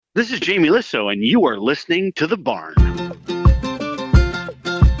This is Jamie Lissow, and you are listening to The Barn.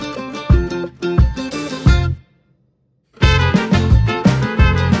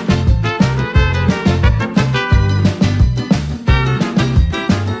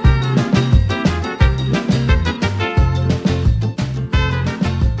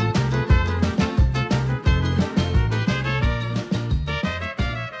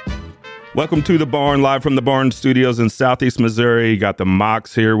 Welcome to The Barn, live from the Barn Studios in Southeast Missouri. You got the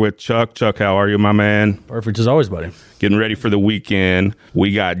Mocs here with Chuck. Chuck, how are you, my man? Perfect as always, buddy. Getting ready for the weekend.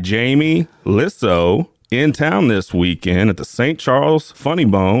 We got Jamie Lissow in town this weekend at the St. Charles Funny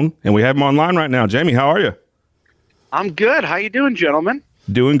Bone, and we have him online right now. Jamie, how are you? I'm good. How you doing, gentlemen?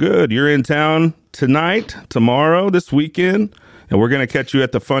 Doing good. You're in town tonight, tomorrow, this weekend, and we're going to catch you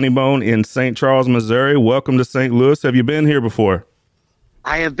at the Funny Bone in St. Charles, Missouri. Welcome to St. Louis. Have you been here before?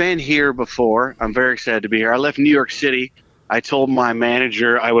 I have been here before. I'm very excited to be here. I left New York City. I told my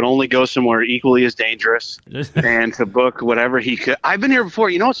manager I would only go somewhere equally as dangerous and to book whatever he could. I've been here before.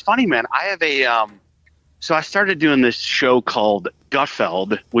 You know what's funny, man? I have so I started doing this show called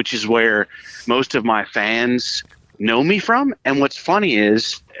Gutfeld, which is where most of my fans know me from. And what's funny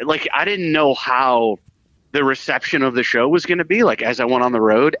is, like, I didn't know how the reception of the show was going to be, like, as I went on the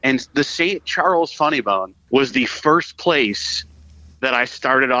road. And the St. Charles Funny Bone was the first place that I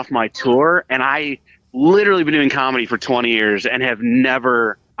started off my tour, and I literally been doing comedy for 20 years and have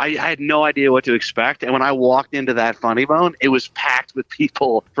never, I had no idea what to expect. And when I walked into that Funny Bone, it was packed with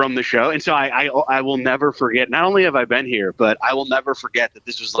people from the show. And so I will never forget, not only have I been here, but I will never forget that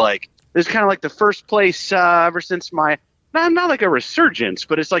this is kind of like the first place ever since my, not like a resurgence,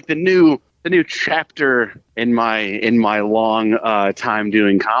 but it's like the new chapter in my long time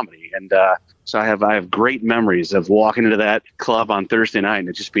doing comedy. And, so I have great memories of walking into that club on Thursday night and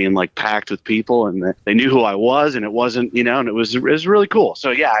it just being like packed with people, and they knew who I was, and it wasn't, and it was really cool.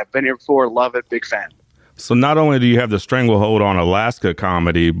 So yeah, I've been here before, love it, big fan. So not only do you have the stranglehold on Alaska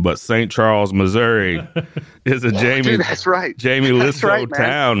comedy, but St. Charles, Missouri is a Jamie. Dude, that's right. Jamie Lissow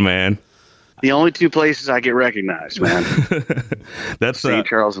town, man. The only two places I get recognized, man. That's St.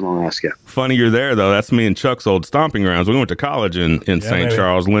 Charles and Alaska. Funny you're there, though. That's me and Chuck's old stomping grounds. We went to college in St.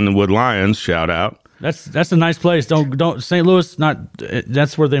 Charles, Lindenwood Lions. Shout out. That's a nice place. Don't St. Louis.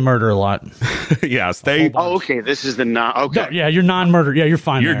 That's where they murder a lot. Yeah, stay. Oh, okay. This is the non. Okay. No, yeah, you're non-murder. Yeah, you're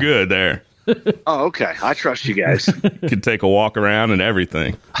fine. You're good there. Oh, okay. I trust you guys. You can take a walk around and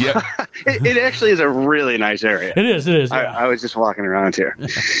everything. Yeah, it actually is a really nice area. It is. Yeah. I was just walking around here.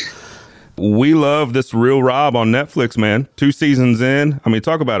 We love this Real Rob on Netflix, man. 2 seasons in. I mean,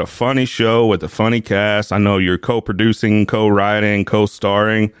 talk about a funny show with a funny cast. I know you're co-producing, co-writing,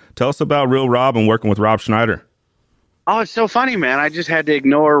 co-starring. Tell us about Real Rob and working with Rob Schneider. Oh, it's so funny, man. I just had to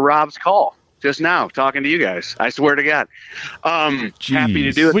ignore Rob's call just now talking to you guys. I swear to God. Happy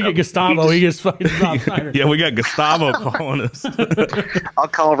to do it. We get Gustavo. He gets fucking Rob Schneider. Yeah, we got Gustavo calling us. I'll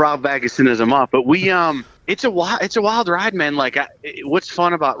call Rob back as soon as I'm up. But it's a wild ride, man. Like, what's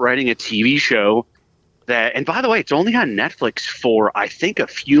fun about writing a TV show that, and by the way, it's only on Netflix for, I think, a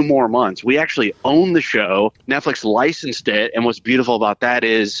few more months. We actually own the show. Netflix licensed it. And what's beautiful about that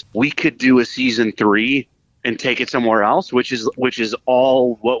is we could do a season 3 and take it somewhere else, which is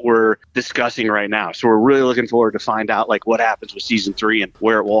all what we're discussing right now. So we're really looking forward to find out like what happens with season 3 and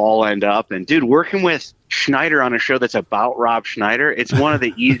where it will all end up. And dude, working with Schneider on a show that's about Rob Schneider, it's one of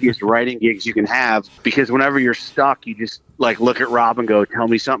the easiest writing gigs you can have, because whenever you're stuck, you just like look at Rob and go, tell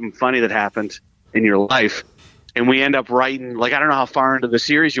me something funny that happened in your life. And we end up writing, like, I don't know how far into the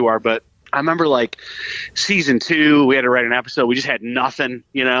series you are, but I remember like season 2, we had to write an episode. We just had nothing,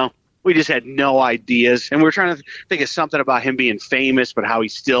 We just had no ideas, and we were trying to think of something about him being famous, but how he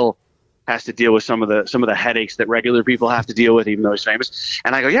still has to deal with some of the headaches that regular people have to deal with, even though he's famous.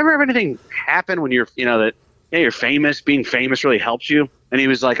 And I go, you ever have anything happen when you're you're famous? Being famous really helps you. And he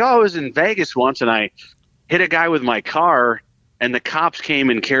was like, oh, I was in Vegas once, and I hit a guy with my car, and the cops came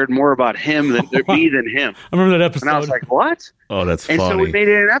and cared more about me than him. I remember that episode. And I was like, what? Oh, that's funny. funny. And so we made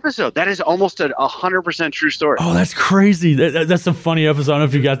it an episode. That is almost 100% true story. Oh, that's crazy. That's a funny episdsode. I don't know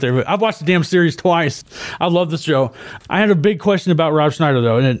if you got there, but I've watched the damn series twice. I love the show. I had a big question about Rob Schneider,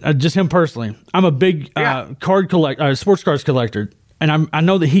 though, and just him personally. I'm a big sports cards collector, and I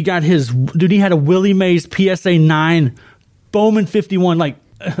know that he got his, dude, he had a Willie Mays PSA 9 Bowman 51, like,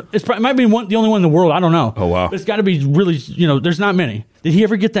 it might be the only one in the world. I don't know. Oh, wow. It's got to be really, there's not many. Did he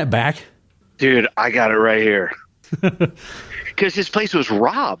ever get that back? Dude, I got it right here. Because his place was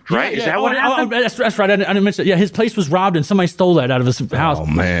robbed, right? Yeah. Is that what happened? That's right. I didn't mention it. Yeah, his place was robbed and somebody stole that out of his house. Oh,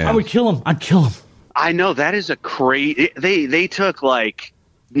 man. I would kill him. I'd kill him. I know. That is a crazy... They took, like,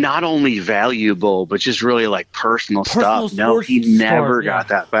 not only valuable, but just really like personal stuff. No, sports he never yeah. got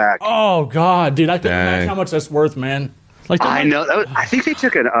that back. Oh God, dude, I can't imagine how much that's worth, man. Like I know. I think they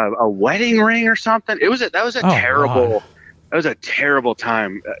took a wedding ring or something. That was a terrible. God. That was a terrible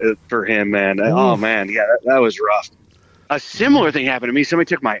time for him, man. Oh man, yeah, that was rough. A similar thing happened to me. Somebody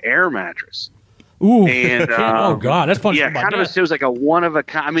took my air mattress. Ooh. And, oh God, that's punishable. Yeah, kind of. It was like a one of a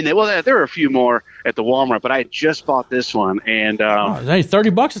kind. I mean, there were a few more at the Walmart, but I had just bought this one, and hey,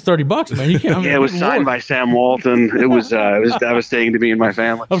 $30 is $30, man. You can't. I mean, yeah, it was signed by Sam Walton. It was devastating to me and my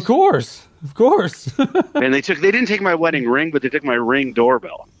family. Of course. And they didn't take my wedding ring, but they took my Ring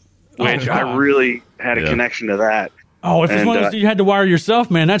doorbell, which I really had a connection to that. Oh, if it's one of those you had to wire yourself,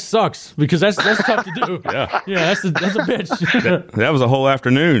 man, that sucks because that's tough to do. Yeah, that's a bitch. that was a whole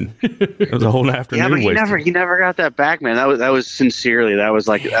afternoon. It was a whole afternoon. Yeah, but he never got that back, man. That was sincerely that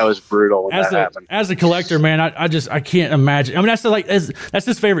was brutal when that happened. As a collector, man, I can't imagine. I mean, that's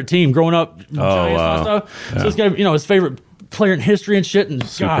his favorite team growing up. Giants and stuff. Yeah. So it's got his favorite player in history and shit. And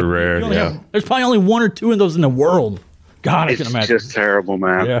super rare. There's probably only one or two of those in the world. God, I can imagine. It's just terrible,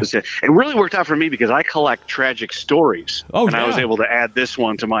 man. Yeah. It really worked out for me because I collect tragic stories. And I was able to add this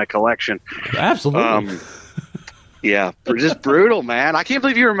one to my collection. Absolutely. Yeah, just brutal, man. I can't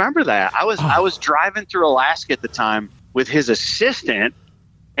believe you remember that. I was driving through Alaska at the time with his assistant,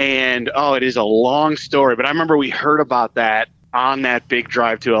 and it is a long story, but I remember we heard about that on that big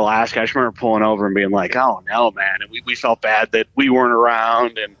drive to Alaska. I just remember pulling over and being like, oh, no, man. And we felt bad that we weren't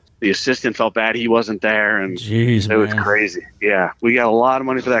around, and the assistant felt bad he wasn't there, and jeez, it was crazy. Yeah, we got a lot of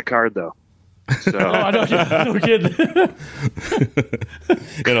money for that card, though. So. I know, no kidding.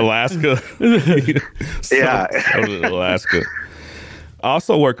 In Alaska, in Alaska.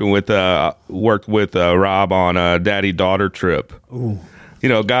 Also worked with Rob on a daddy-daughter trip. Ooh.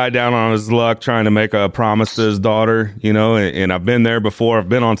 Guy down on his luck trying to make a promise to his daughter, and I've been there before. I've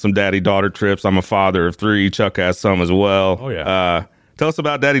been on some daddy-daughter trips. I'm a father of 3. Chuck has some as well. Oh, yeah. Tell us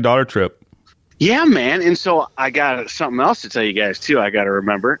about daddy-daughter trip. Yeah, man. And so I got something else to tell you guys, too, I got to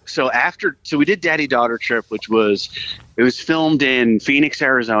remember. So we did daddy-daughter trip, which was filmed in Phoenix,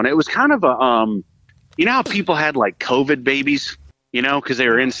 Arizona. It was kind of a, you know how people had like COVID babies, because they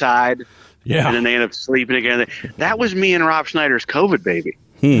were inside. Yeah. And then they ended up sleeping again. That was me and Rob Schneider's COVID baby.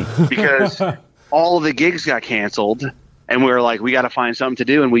 Because all of the gigs got canceled, and we were like, we got to find something to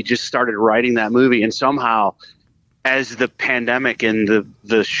do. And we just started writing that movie. And somehow, as the pandemic and the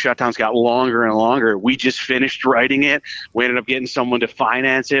shutdowns got longer and longer, we just finished writing it. We ended up getting someone to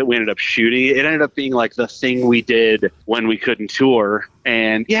finance it. We ended up shooting it. It ended up being like the thing we did when we couldn't tour.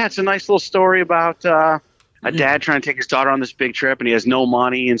 And yeah, it's a nice little story about a dad trying to take his daughter on this big trip, and he has no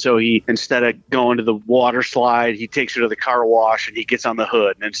money. And so he, instead of going to the water slide, he takes her to the car wash and he gets on the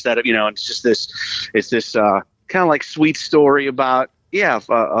hood. And instead of, it's just this kind of like sweet story about,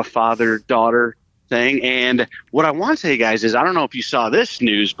 a father-daughter thing. And what I want to say, guys, is I don't know if you saw this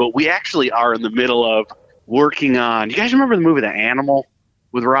news, but we actually are in the middle of working on. You guys remember the movie The Animal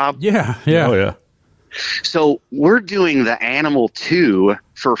with Rob? Yeah. Oh, yeah. So we're doing The Animal 2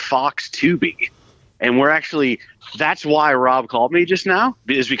 for Fox Tubi, and that's why Rob called me just now,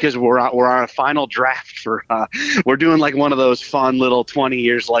 is because we're on a final draft for. We're doing like one of those fun little 20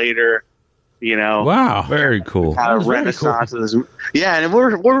 years later. Wow, very cool. Renaissance cool. of this. Yeah, and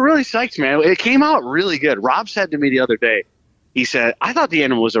we're really psyched, man. It came out really good. Rob said to me the other day, he said, "I thought The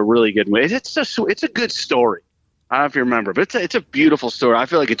Animal was a really good movie. It's a good story. I don't know if you remember, but it's a beautiful story. I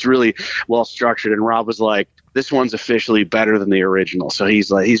feel like it's really well structured." And Rob was like, "This one's officially better than the original." So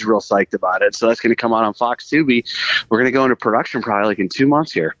he's real psyched about it. So that's going to come out on Fox Tubi. We're going to go into production probably like in 2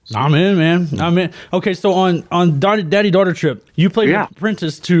 months here. I'm in, man. I'm in. Okay, so on daddy-daughter trip, you played an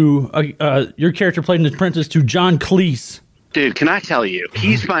apprentice to your character played an apprentice to John Cleese. Dude, can I tell you,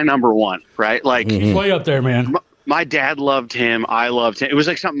 he's my number one, right? Like he's way up there, man. My dad loved him. I loved him. It was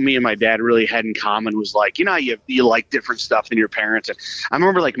like something me and my dad really had in common, was like, you like different stuff than your parents. And I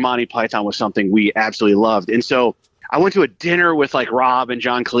remember like Monty Python was something we absolutely loved. And so I went to a dinner with like Rob and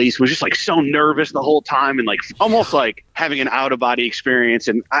John Cleese, was just like so nervous the whole time and like almost like having an out of body experience.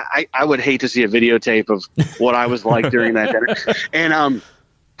 And I would hate to see a videotape of what I was like during that dinner. And,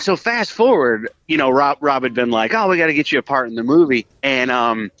 so fast forward, Rob had been like, "Oh, we got to get you a part in the movie."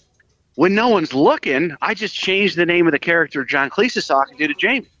 And, when no one's looking, I just changed the name of the character John Cleese saw and did it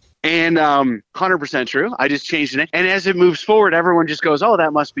Jamie. And 100% true. I just changed the name. And as it moves forward, everyone just goes, "Oh,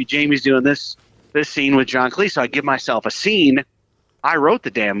 that must be Jamie's doing this scene with John Cleese." So I give myself a scene. I wrote the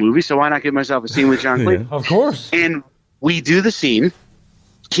damn movie, so why not give myself a scene with John Cleese? Of course. And we do the scene.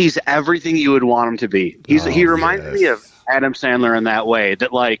 He's everything you would want him to be. He reminds me of Adam Sandler in that way,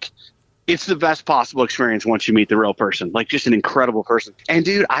 that like, It's the best possible experience once you meet the real person, like just an incredible person. And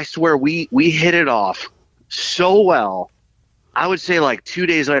dude, I swear we hit it off so well. I would say like 2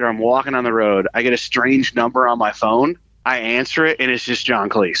 days later, I'm walking on the road. I get a strange number on my phone. I answer it, and it's just John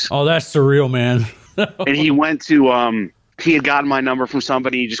Cleese. Oh, that's surreal, man. And he went to, he had gotten my number from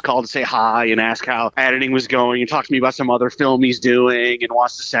somebody. He just called to say hi and ask how editing was going and talk to me about some other film he's doing and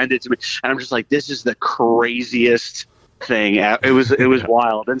wants to send it to me. And I'm just like, this is the craziest thing. It was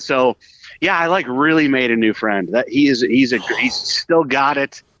wild. And so, yeah, I like really made a new friend. That he's still got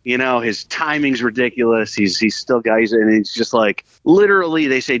it. You know, his timing's ridiculous. He's still got it, and it's just like literally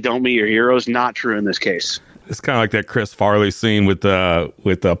they say don't meet your heroes. Not true in this case. It's kind of like that Chris Farley scene with Paul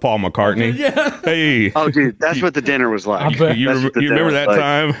McCartney. Yeah. Hey. Oh, dude, that's what the dinner was like. You remember that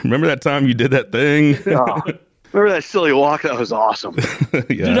time? Remember that time you did that thing? Oh, remember that silly walk? That was awesome. Yeah.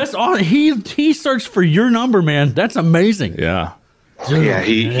 Dude, that's awesome. He searched for your number, man. That's amazing. Yeah. Dude,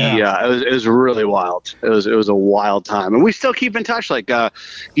 Yeah, it was really wild. It was a wild time, and we still keep in touch. Like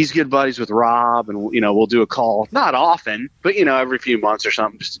he's good buddies with Rob, and we'll do a call, not often, but every few months or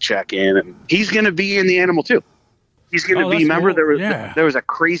something, just to check in. And he's going to be in the Animal too. He's going to be. Remember, cool. there was a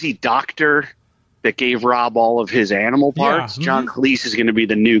crazy doctor that gave Rob all of his animal parts. Yeah. John Cleese is going to be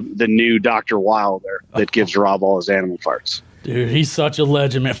the new Dr. Wilder that gives Rob all his animal parts. Dude, he's such a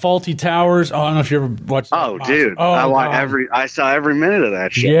legend, man. Faulty Towers. Oh, I don't know if you ever watched that. Oh, dude. Oh, I saw every minute of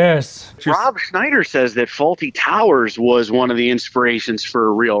that shit. Yes. Rob Schneider says that Faulty Towers was one of the inspirations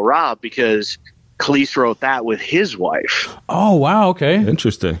for Real Rob because Cleese wrote that with his wife. Oh, wow. Okay.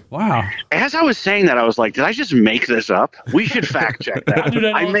 Interesting. Wow. As I was saying that, I was like, did I just make this up? We should fact check that. I do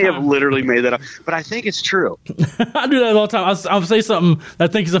that all I the may time. have literally made that up, but I think it's true. I do that all the time. I'll say something that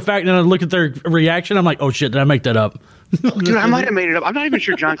I think is a fact, and then I look at their reaction. I'm like, oh, shit, did I make that up? Dude, I might have made it up. I'm not even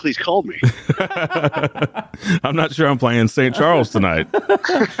sure John Cleese called me. I'm not sure I'm playing St. Charles tonight.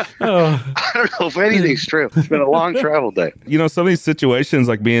 I don't know if anything's true. It's been a long travel day. Some of these situations,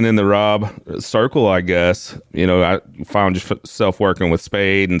 like being in the Rob circle, I guess, I found yourself working with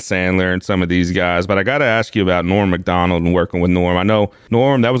Spade and Sandler and some of these guys. But I got to ask you about Norm Macdonald and working with Norm. I know,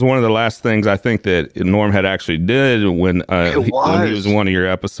 Norm, that was one of the last things I think that Norm had actually did when he was in one of your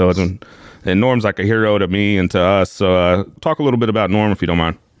episodes. And Norm's like a hero to me and to us. So talk a little bit about Norm, if you don't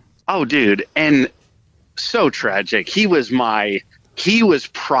mind. Oh, dude. And so tragic. He was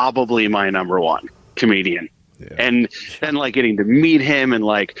probably my number one comedian. Yeah. And then like getting to meet him and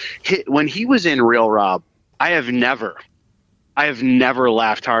like when he was in Real Rob, I have never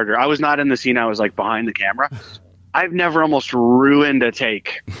laughed harder. I was not in the scene. I was like behind the camera. I've never almost ruined a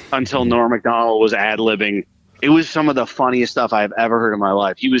take until Norm Macdonald was ad-libbing. It was some of the funniest stuff I've ever heard in my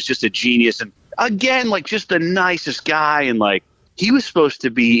life. He was just a genius. And again, like just the nicest guy. And like, he was supposed to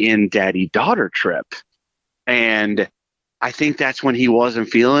be in Daddy-Daughter Trip. And I think that's when he wasn't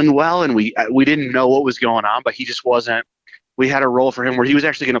feeling well. And we didn't know what was going on, but he just wasn't. We had a role for him where he was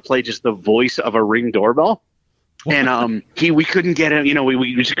actually going to play just the voice of a Ring doorbell. And we couldn't get him,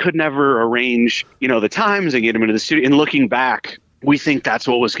 we just could never arrange, the times and get him into the studio. And looking back, we think that's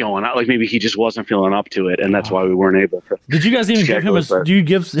what was going on. Like maybe he just wasn't feeling up to it, and that's why we weren't able to. Did you guys even give him do you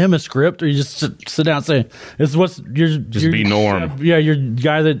give him a script, or you just sit down and say, "This is what's your be Norm"? Yeah, your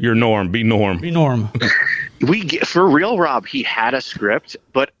guy that you're Norm. Be Norm. Be Norm. For Real Rob, he had a script,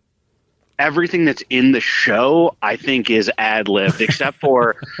 but everything that's in the show, I think, is ad-libbed, except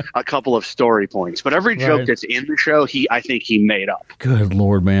for a couple of story points. But every joke that's in the show, I think he made up. Good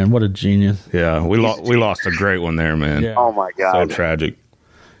Lord, man. What a genius. Yeah, we lost a great one there, man. Yeah. Oh, my God. So tragic.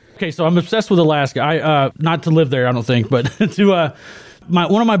 Okay, so I'm obsessed with Alaska. I not to live there, I don't think, but to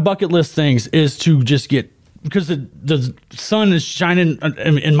one of my bucket list things is to just get, because the sun is shining,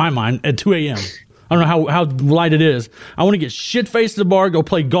 in my mind, at 2 a.m., I don't know how light it is. I want to get shit-faced at the bar, go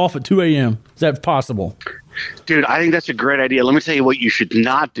play golf at 2 a.m. Is that possible? Dude, I think that's a great idea. Let me tell you what you should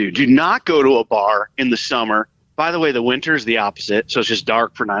not do. Do not go to a bar in the summer. By the way, the winter is the opposite, so it's just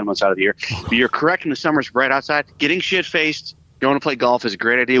dark for 9 months out of the year. But you're correct, in the summer it's bright outside. Getting shit-faced, going to play golf is a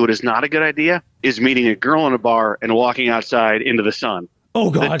great idea. What is not a good idea is meeting a girl in a bar and walking outside into the sun. Oh,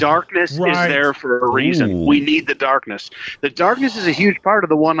 God. The darkness is there for a reason. Ooh. We need the darkness. The darkness is a huge part of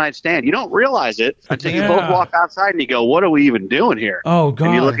the one-night stand. You don't realize it until you both walk outside and you go, what are we even doing here? Oh, God.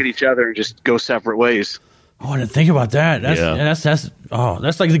 And you look at each other and just go separate ways. Oh, I didn't think about that.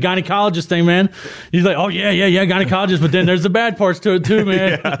 That's like the gynecologist thing, man. He's like, oh, yeah, gynecologist, but then there's the bad parts to it, too,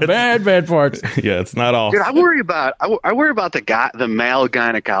 man. bad parts. Yeah, it's not all. Dude, I worry about the male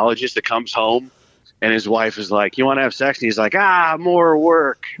gynecologist that comes home And his wife is like, "You want to have sex?" And he's like, more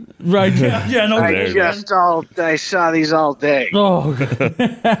work. Right. Yeah. No. I saw these all day. Oh.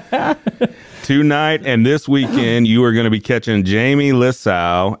 Tonight and this weekend, you are going to be catching Jamie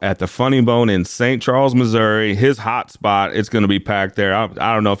Lissow at the Funny Bone in St. Charles, Missouri. His hot spot. It's going to be packed there. I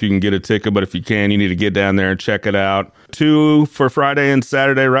don't know if you can get a ticket, but if you can, you need to get down there and check it out. 2 for Friday and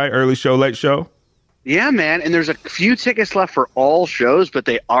Saturday, right? Early show, late show? Yeah, man. And there's a few tickets left for all shows, but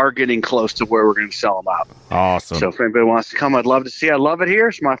they are getting close to where we're going to sell them out. Awesome. So if anybody wants to come, I'd love to see. I love it here.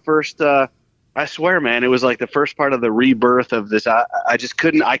 It's my first, I swear, man, it was like the first part of the rebirth of this. I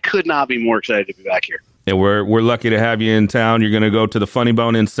could not be more excited to be back here. And we're lucky to have you in town. You're going to go to the Funny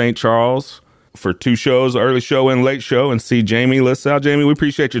Bone in St. Charles for 2 shows, early show and late show, and see Jamie Lissow. Jamie, we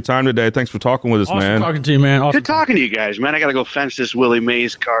appreciate your time today. Thanks for talking with us, Awesome man. Talking to you, man. Awesome. Good talking to you guys, man. I got to go fence this Willie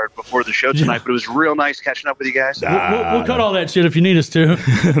Mays card before the show tonight, but it was real nice catching up with you guys. We'll cut all that shit if you need us to.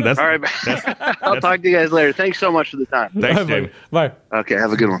 All right, I'll talk to you guys later. Thanks so much for the time. Thanks, Jamie. Bye. Okay,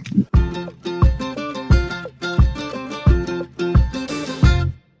 have a good one.